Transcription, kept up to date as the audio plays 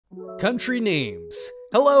Country names.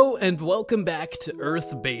 Hello and welcome back to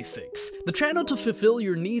Earth Basics, the channel to fulfill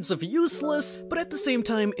your needs of useless, but at the same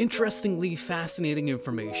time interestingly fascinating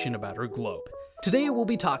information about our globe. Today we'll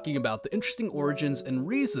be talking about the interesting origins and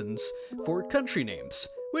reasons for country names,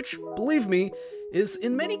 which, believe me, is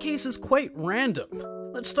in many cases quite random.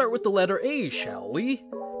 Let's start with the letter A, shall we?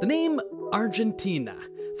 The name Argentina.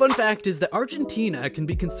 Fun fact is that Argentina can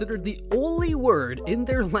be considered the only word in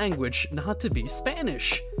their language not to be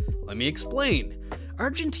Spanish. Let me explain.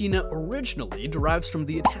 Argentina originally derives from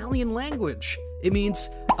the Italian language. It means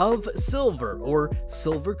of silver or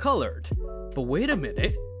silver colored. But wait a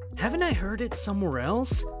minute, haven't I heard it somewhere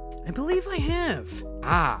else? I believe I have.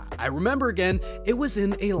 I remember again, it was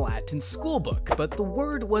in a Latin schoolbook, but the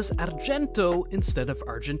word was argento instead of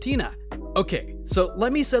Argentina. Okay, so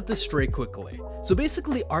let me set this straight quickly. So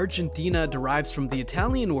basically Argentina derives from the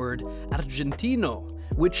Italian word argentino,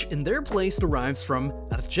 which in their place derives from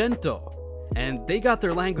argento. And they got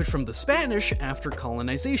their language from the Spanish after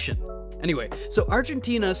colonization. Anyway, so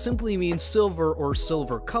Argentina simply means silver or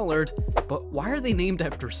silver colored, but why are they named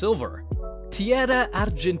after silver? Tierra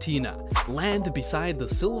Argentina, land beside the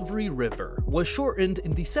Silvery River, was shortened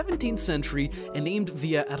in the 17th century and named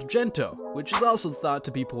via Argento, which is also thought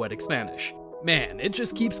to be poetic Spanish. Man, it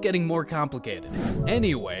just keeps getting more complicated.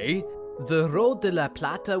 Anyway, the Rio de la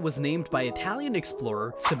Plata was named by Italian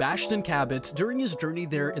explorer Sebastian Cabot during his journey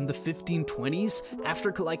there in the 1520s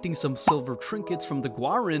after collecting some silver trinkets from the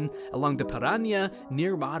Guaran along the Paraná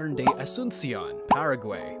near modern-day Asuncion,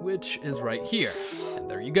 Paraguay, which is right here.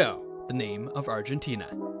 And there you go, the name of Argentina.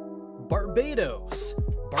 Barbados.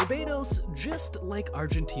 Barbados, just like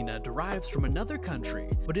Argentina, derives from another country,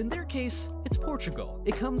 but in their case, it's Portugal.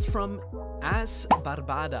 It comes from as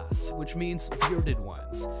barbadas, which means bearded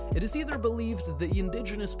ones. It is either believed that the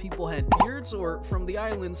indigenous people had beards or from the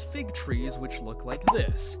island's fig trees, which look like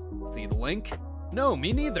this. See the link? No,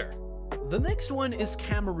 me neither. The next one is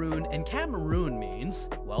Cameroon, and Cameroon means,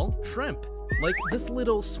 well, shrimp. Like this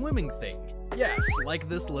little swimming thing. Yes, like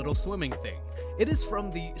this little swimming thing. It is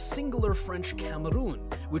from the singular French Cameroon,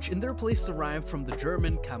 which in their place derived from the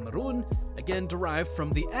German Cameroon, again derived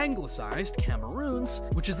from the anglicized Cameroons,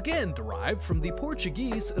 which is again derived from the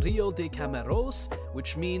Portuguese Rio de Cameros,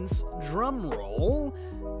 which means, drumroll,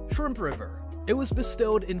 shrimp river. It was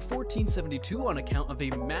bestowed in 1472 on account of a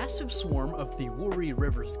massive swarm of the Wouri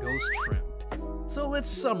River's ghost shrimp. So let's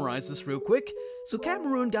summarize this real quick. So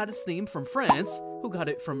Cameroon got its name from France, who got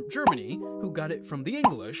it from Germany, who got it from the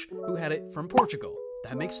English, who had it from Portugal.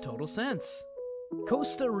 That makes total sense.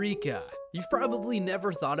 Costa Rica. You've probably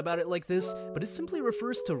never thought about it like this, but it simply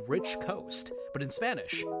refers to rich coast, but in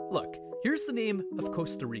Spanish. Look, here's the name of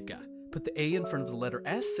Costa Rica. Put the A in front of the letter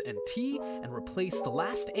S and T, and replace the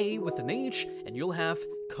last A with an H, and you'll have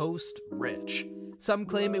Coast Rich. Some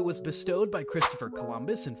claim it was bestowed by Christopher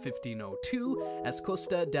Columbus in 1502 as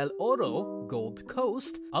Costa del Oro, Gold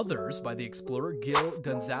Coast, others by the explorer Gil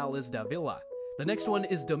Gonzalez Davila. The next one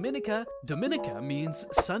is Dominica. Dominica means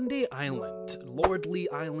Sunday Island, lordly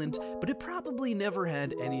island, but it probably never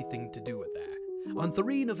had anything to do with that. On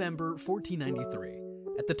 3 November 1493,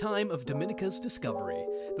 at the time of Dominica's discovery,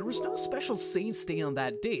 there was no special saint's day on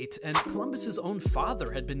that date, and Columbus's own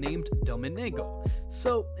father had been named Domenico,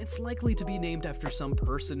 so it's likely to be named after some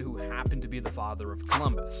person who happened to be the father of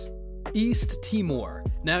Columbus. East Timor.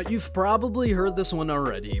 Now, you've probably heard this one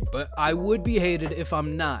already, but I would be hated if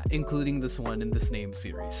I'm not including this one in this name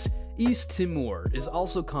series. East Timor is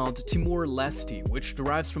also called Timor-Leste, which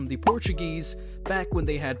derives from the Portuguese back when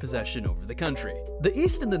they had possession over the country. The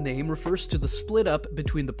east in the name refers to the split up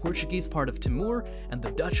between the Portuguese part of Timor and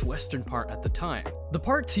the Dutch western part at the time. The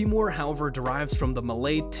part Timor, however, derives from the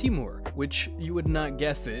Malay Timur, which, you would not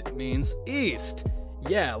guess it, means east.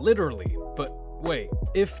 Yeah, literally. But wait,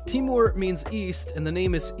 if Timor means east and the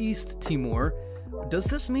name is East Timor, does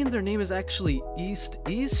this mean their name is actually East?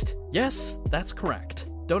 Yes, that's correct.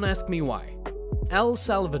 Don't ask me why. El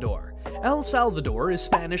Salvador. El Salvador is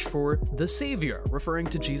Spanish for the Savior, referring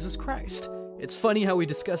to Jesus Christ. It's funny how we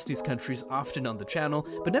discuss these countries often on the channel,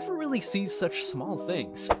 but never really see such small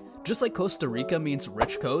things. Just like Costa Rica means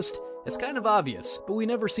rich coast, it's kind of obvious, but we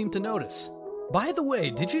never seem to notice. By the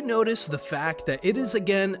way, did you notice the fact that it is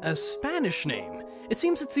again a Spanish name? It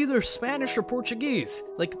seems it's either Spanish or Portuguese,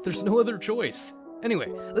 like there's no other choice. Anyway,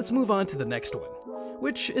 let's move on to the next one,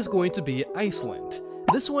 which is going to be Iceland.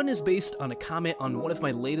 This one is based on a comment on one of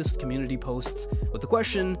my latest community posts with the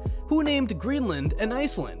question, who named Greenland and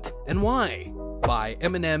Iceland, and why? By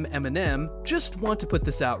Eminem. Just want to put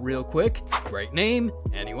this out real quick. Great name.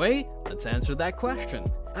 Anyway, let's answer that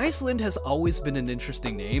question. Iceland has always been an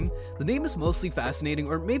interesting name. The name is mostly fascinating,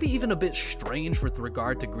 or maybe even a bit strange with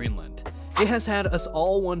regard to Greenland. It has had us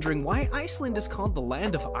all wondering why Iceland is called the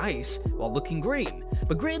land of ice while looking green,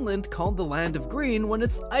 but Greenland called the land of green when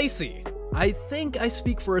it's icy. I think I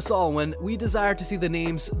speak for us all when we desire to see the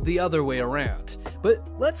names the other way around. But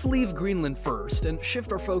let's leave Greenland first and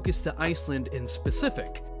shift our focus to Iceland in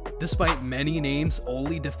specific. Despite many names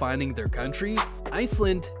only defining their country,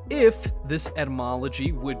 Iceland, if this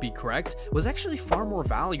etymology would be correct, was actually far more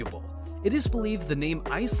valuable. It is believed the name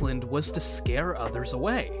Iceland was to scare others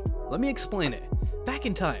away. Let me explain it. Back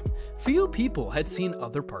in time, few people had seen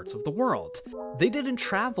other parts of the world. They didn't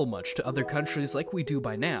travel much to other countries like we do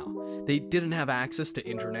by now. They didn't have access to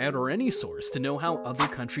internet or any source to know how other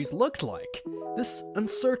countries looked like. This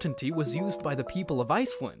uncertainty was used by the people of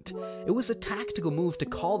Iceland. It was a tactical move to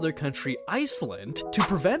call their country Iceland to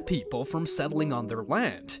prevent people from settling on their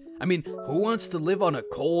land. I mean, who wants to live on a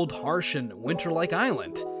cold, harsh, and winter-like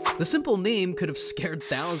island? The simple name could have scared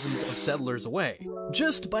thousands of settlers away,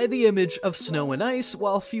 just by the image of snow and ice,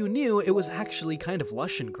 while few knew it was actually kind of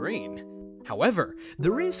lush and green. However,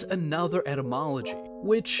 there is another etymology,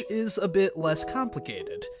 which is a bit less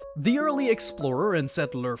complicated. The early explorer and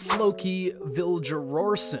settler Floki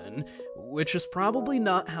Vilgerorsson, which is probably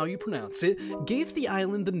not how you pronounce it, gave the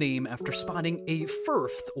island the name after spotting a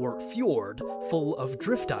firth or fjord full of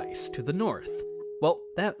drift ice to the north. Well,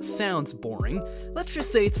 that sounds boring. Let's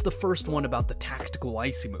just say it's the first one about the tactical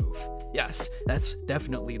icy move. Yes, that's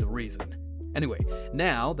definitely the reason. Anyway,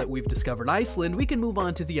 now that we've discovered Iceland, we can move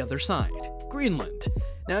on to the other side, Greenland.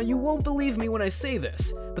 Now, you won't believe me when I say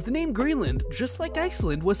this, but the name Greenland, just like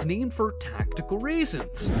Iceland, was named for tactical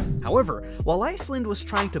reasons. However, while Iceland was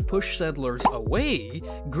trying to push settlers away,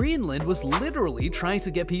 Greenland was literally trying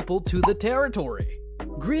to get people to the territory.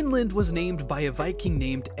 Greenland was named by a Viking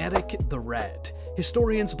named Eric the Red.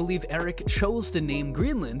 Historians believe Eric chose to name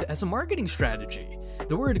Greenland as a marketing strategy.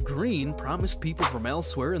 The word green promised people from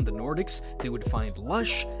elsewhere in the Nordics they would find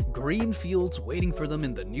lush, green fields waiting for them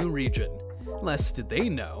in the new region. Less did they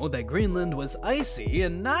know that Greenland was icy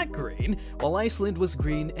and not green, while Iceland was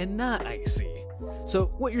green and not icy. So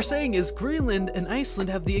what you're saying is Greenland and Iceland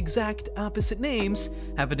have the exact opposite names,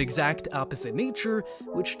 have an exact opposite nature,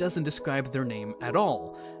 which doesn't describe their name at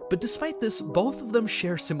all. But despite this, both of them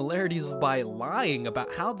share similarities by lying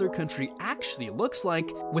about how their country actually looks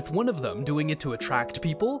like, with one of them doing it to attract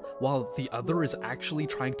people, while the other is actually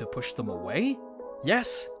trying to push them away?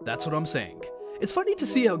 Yes, that's what I'm saying. It's funny to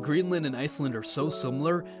see how Greenland and Iceland are so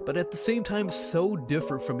similar, but at the same time so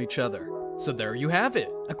different from each other. So there you have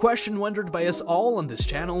it, a question wondered by us all on this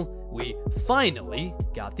channel. We finally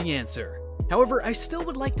got the answer. However, I still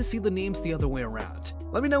would like to see the names the other way around.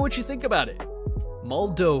 Let me know what you think about it.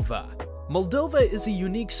 Moldova. Moldova is a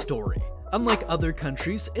unique story. Unlike other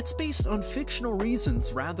countries, it's based on fictional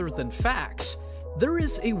reasons rather than facts. There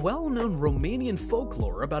is a well-known Romanian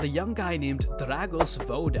folklore about a young guy named Dragos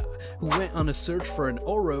Voda, who went on a search for an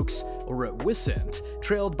aurochs, or a wisent,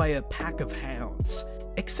 trailed by a pack of hounds.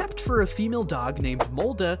 Except for a female dog named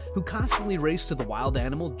Molda, who constantly raced to the wild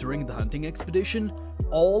animal during the hunting expedition,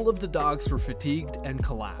 all of the dogs were fatigued and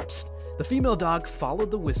collapsed. The female dog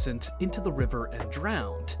followed the wisent into the river and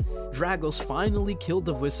drowned. Dragos finally killed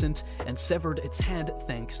the wisent and severed its head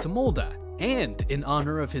thanks to Molda. And in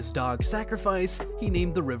honor of his dog's sacrifice, he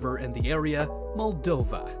named the river and the area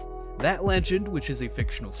Moldova. That legend, which is a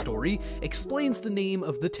fictional story, explains the name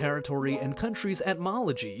of the territory and country's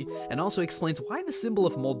etymology, and also explains why the symbol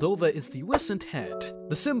of Moldova is the wisent head.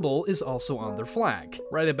 The symbol is also on their flag,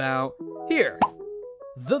 right about here.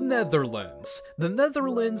 The Netherlands. The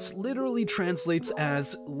Netherlands literally translates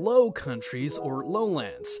as Low Countries or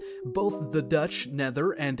Lowlands. Both the Dutch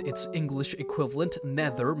nether and its English equivalent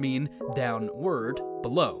nether mean downward,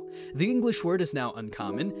 below. The English word is now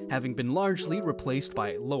uncommon, having been largely replaced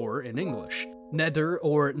by lower in English. Nether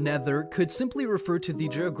or nether could simply refer to the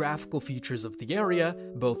geographical features of the area,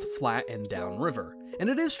 both flat and downriver. And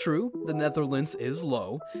it is true, the Netherlands is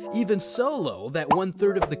low, even so low that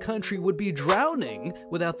 1/3 of the country would be drowning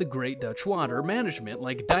without the Great Dutch Water management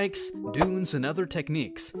like dikes, dunes, and other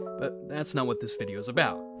techniques. But that's not what this video is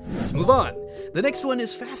about. Let's move on. The next one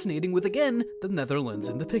is fascinating with, again, the Netherlands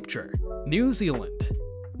in the picture. New Zealand.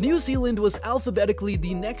 New Zealand was alphabetically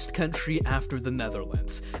the next country after the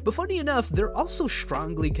Netherlands, but funny enough, they're also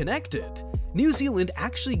strongly connected. New Zealand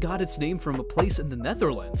actually got its name from a place in the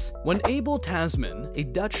Netherlands. When Abel Tasman, a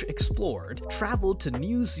Dutch explorer, traveled to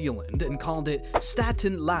New Zealand and called it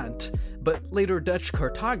Statenland, but later Dutch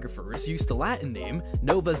cartographers used the Latin name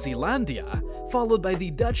Nova Zealandia, followed by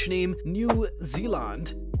the Dutch name New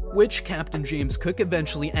Zealand. which Captain James Cook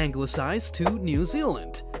eventually anglicized to New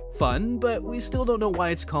Zealand. Fun, but we still don't know why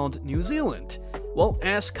it's called New Zealand. Well,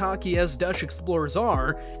 as cocky as Dutch explorers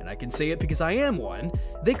are, and I can say it because I am one,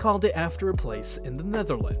 they called it after a place in the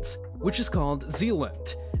Netherlands, which is called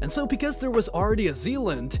Zeeland. And so because there was already a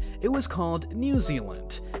Zeeland, it was called New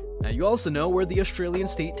Zealand. Now you also know where the Australian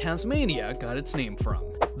state Tasmania got its name from.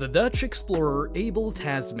 The Dutch explorer Abel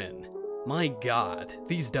Tasman. My god,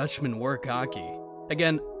 these Dutchmen were cocky.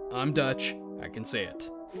 Again, I'm Dutch, I can say it.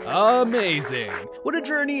 Amazing! What a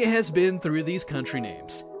journey it has been through these country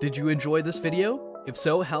names. Did you enjoy this video? If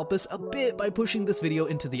so, help us a bit by pushing this video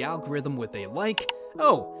into the algorithm with a like.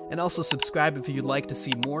 Oh, and also subscribe if you'd like to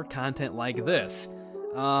see more content like this.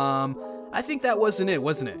 I think that wasn't it,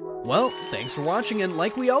 wasn't it? Well, thanks for watching, and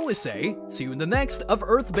like we always say, see you in the next of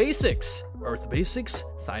Earth Basics. Earth Basics,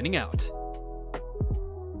 signing out.